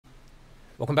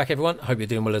Welcome back everyone, hope you're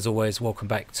doing well as always. Welcome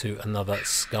back to another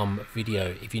SCUM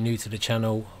video. If you're new to the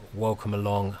channel, welcome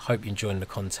along, hope you're enjoying the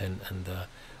content and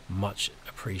much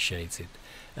appreciated.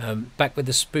 Back with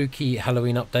the spooky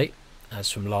Halloween update. As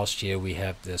from last year we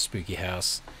have the spooky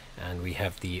house and we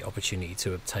have the opportunity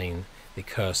to obtain the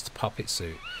cursed puppet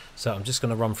suit. So I'm just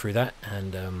going to run through that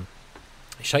and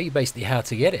show you basically how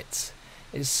to get it.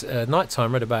 It's night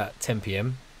time at about 10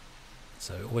 PM.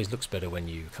 So it always looks better when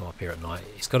you come up here at night.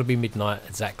 It's got to be midnight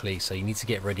exactly, so you need to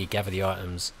get ready, gather the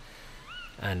items,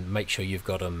 and make sure you've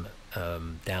got them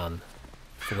down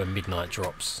for when midnight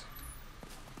drops.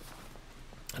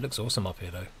 It looks awesome up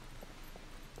here though.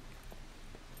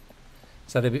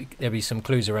 So there'll be some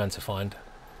clues around to find.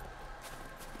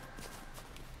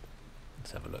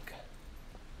 Let's have a look.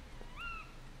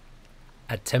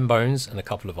 Add 10 bones and a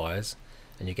couple of eyes,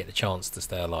 and you get the chance to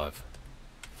stay alive.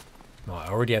 Right,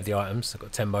 I already have the items. I've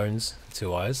got 10 bones,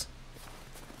 2 eyes.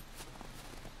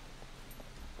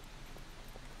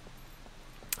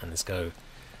 And let's go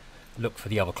look for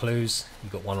the other clues.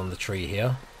 You've got one on the tree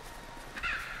here.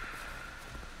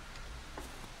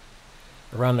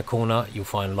 Around the corner you'll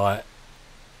find light.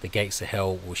 The gates of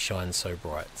hell will shine so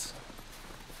bright.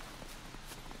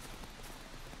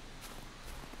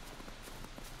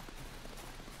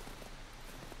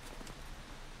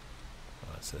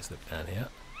 Right, so let's look down here.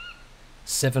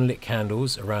 7 lit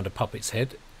candles around a puppet's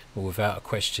head will without a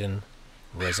question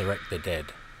resurrect the dead.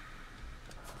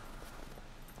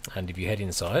 And if you head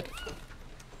inside,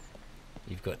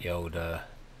 you've got the old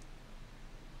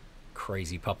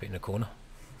crazy puppet in the corner.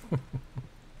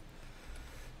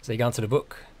 So you go into the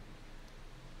book.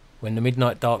 When the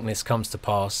midnight darkness comes to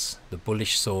pass, the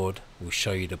bullish sword will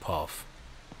show you the path.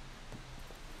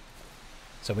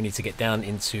 So we need to get down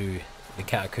into the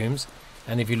catacombs,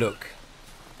 and if you look,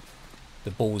 the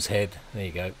bull's head, there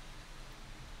you go,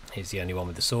 he's the only one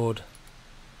with the sword,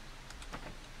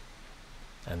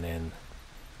 and then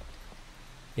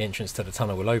the entrance to the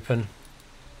tunnel will open.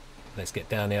 Let's get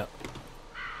down here.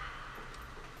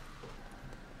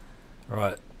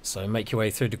 Right, so make your way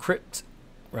through the crypt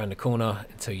around the corner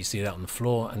until you see that on the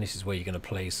floor, and this is where you're going to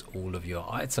place all of your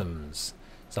items.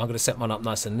 So I'm going to set mine up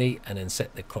nice and neat and then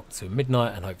set the clock to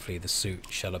midnight, and hopefully the suit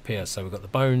shall appear. So we've got the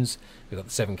bones, we've got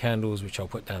the 7 candles which I'll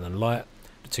put down and light,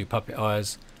 the 2 puppet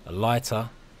eyes, a lighter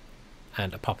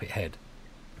and a puppet head.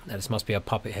 Now this must be a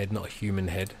puppet head, not a human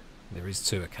head. There is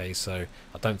 2, okay, so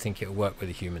I don't think it'll work with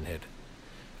a human head.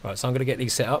 Right, so I'm going to get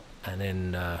these set up and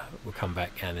then we'll come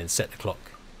back and then set the clock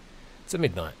to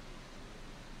midnight.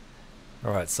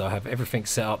 Alright, so I have everything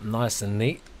set up nice and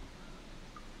neat.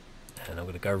 And I'm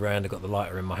going to go around, I've got the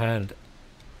lighter in my hand.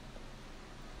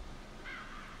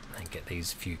 And get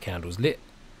these few candles lit.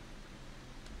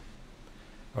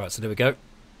 Alright, so there we go.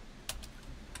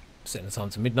 Setting the time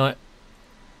to midnight.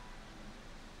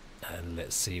 And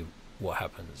let's see what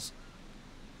happens.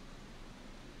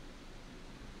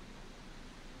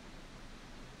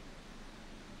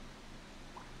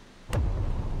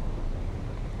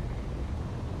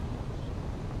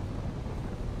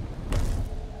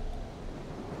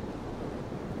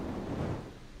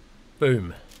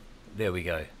 Boom. There we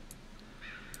go.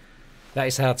 That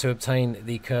is how to obtain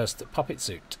the cursed puppet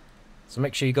suit. So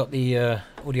make sure you got the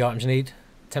all the items you need.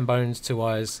 10 bones, 2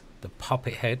 eyes, the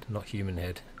puppet head, not human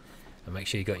head. And make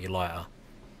sure you got your lighter.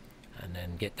 And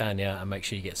then get down here and make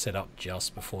sure you get set up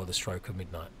just before the stroke of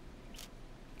midnight.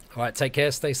 Alright, take care,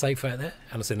 stay safe out there,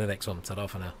 and I'll see you in the next one. Ta-da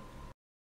for now.